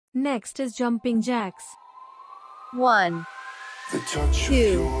Next is jumping jacks. 1,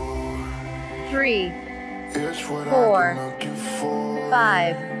 2, 3, 4,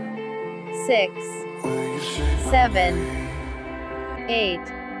 5, 6, 7, 8,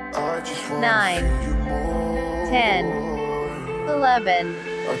 9, 10, 11,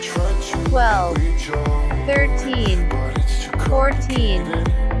 12, 13, 14,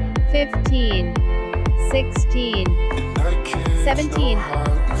 15, 16, 17,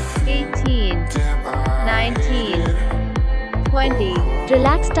 18, 19, 20.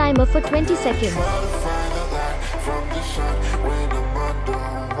 Relax timer for 20 seconds.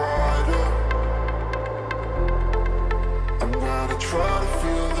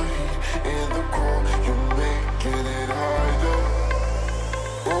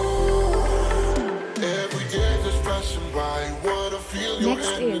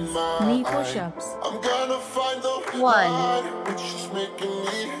 Next is knee push-ups.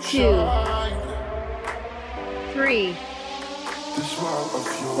 1, 2, 3,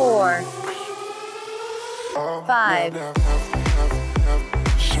 4, 5,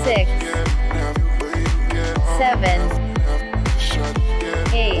 6, 7, 8,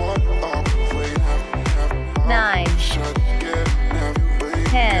 9,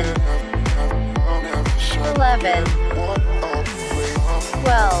 10, 11,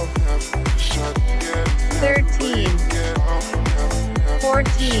 12, 13,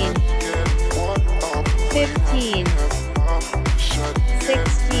 14, 15,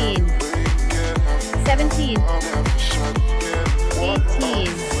 16, 17, 18,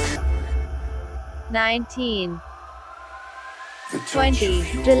 19, 20.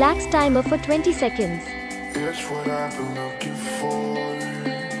 Relax timer for 20 seconds. It's what I've been looking for.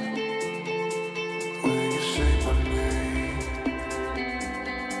 When you say my name,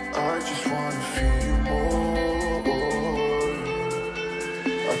 I just wanna feel you more.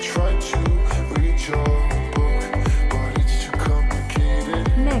 I tried to read your book, but it's too complicated.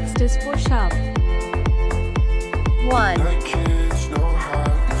 Next is push-up. 1, My kids know how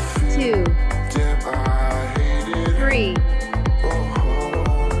you feel. 2, Damn, I hate it. 3, Oh,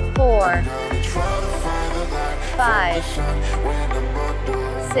 4, gotta try to find the light. 5, When I'm under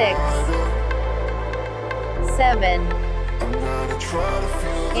 6, 7, I'm gonna try to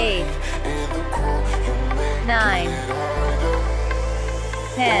feel 8, in the cold. You make 9, it harder.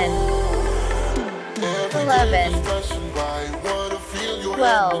 10, 11,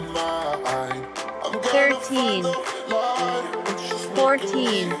 12, 13,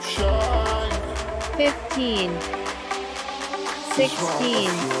 14, 15, 16,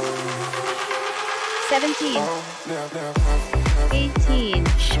 17, 18,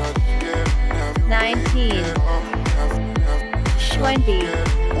 19, 20.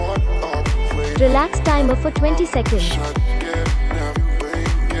 Relax timer for 20 seconds.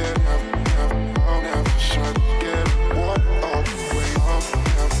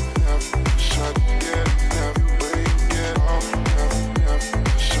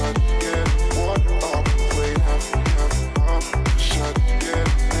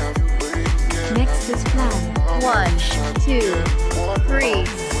 Next is plan. 1, 2, 3,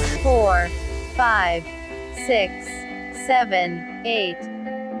 4, 5, 6, 7, 8,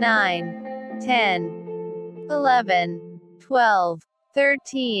 9, 10, 11, 12,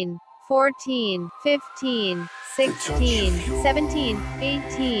 13, 14, 15, 16, 17,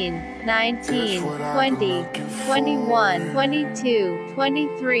 18, 19, 20, 21, 22,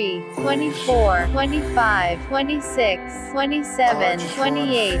 23, 24, 25, 26, 27,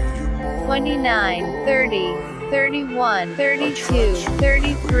 28, 29, 30, 31, 32,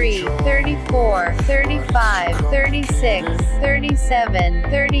 33, 34, 35, 36, 37,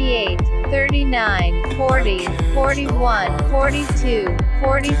 38, 39, 40, 41, 42,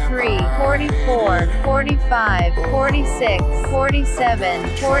 43, 44, 45, 46,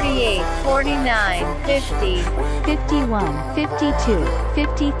 47, 48, 49, 50, 51, 52,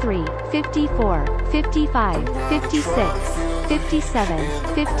 53, 54, 55, 56,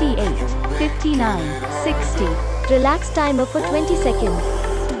 57, 58, 59, 60. Relax timer for 20 seconds.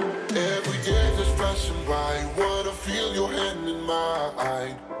 Every day just passing by, wanna feel your hand in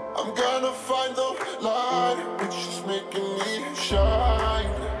mine. I'm gonna find the light, which is making me shine.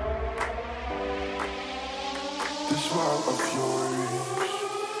 This smile of yours,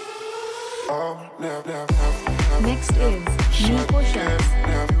 I'll never. Next is knee push-ups.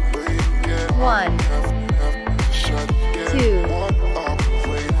 1, 2,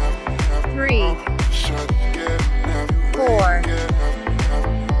 3, 4,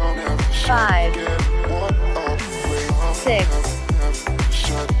 5, 6,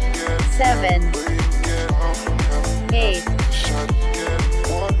 7, 8,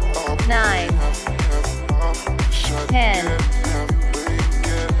 10,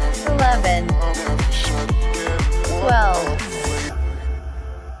 11, 12,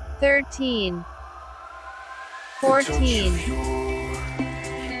 13, 14,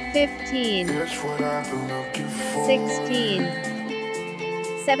 15, 16,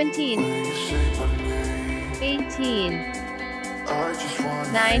 17, 18,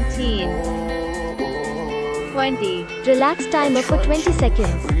 19, 20. Relax timer for 20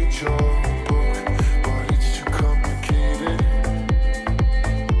 seconds. Read your book, but it's too complicated.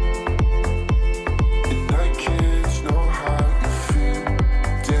 And I can't know how you feel.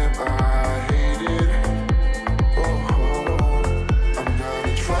 Damn, I hate it. Oh, I'm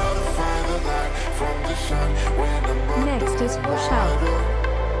gonna try to find the light from the sun when I'm Next is push-up.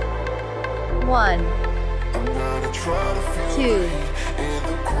 1, I'm gonna try to feel 2, in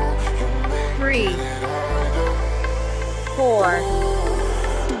the cold. You make 3, it harder. 4,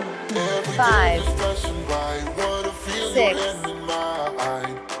 5, Passing by, wanna feel 6, your hand in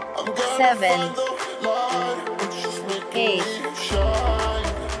mine. I'm gonna 7, find the light, which is making 8, me shine.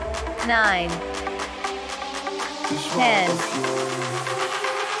 9, This 10, light of yours.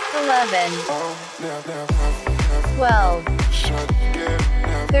 11, Oh, never, 12, shut, yeah,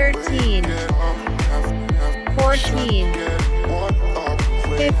 13, 14, what up,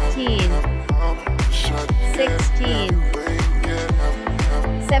 15, 16,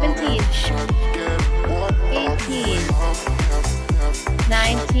 17, 18,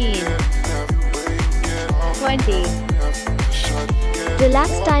 19, 20. Relax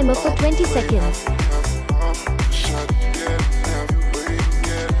timer for 20 seconds.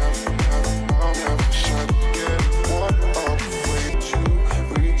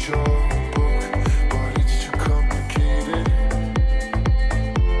 read your book, but it's too complicated.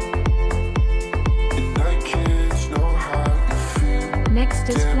 And I can't know how you feel. Next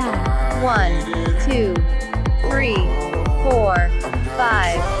is plan. 1, 2, 3, 4,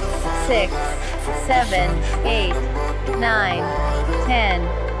 5, 6, 7, 8, 9, 10,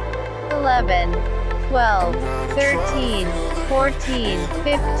 11, 12, 13, 14,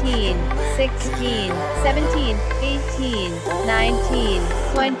 15, 16, 17, 18, 19,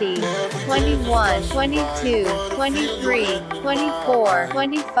 20, 21, 22, 23, 24,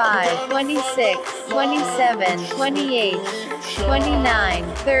 25, 26, 27, 28, 29,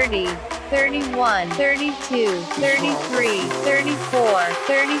 30, 31, 32, 33, 34,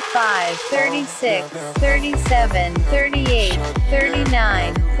 35, 36, 37, 38,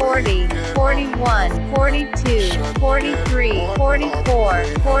 39, 40, 41, 42, 43, 44,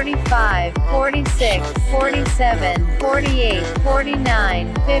 45, 46, 47, 48,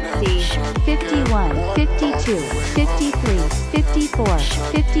 49, 50, 51, 52, 53, 54,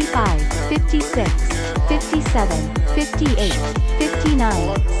 55, 56, 57, 58,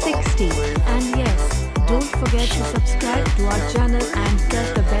 59, 60. And yes, don't forget to subscribe to our channel and press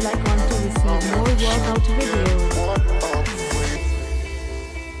the bell icon to receive more workout videos.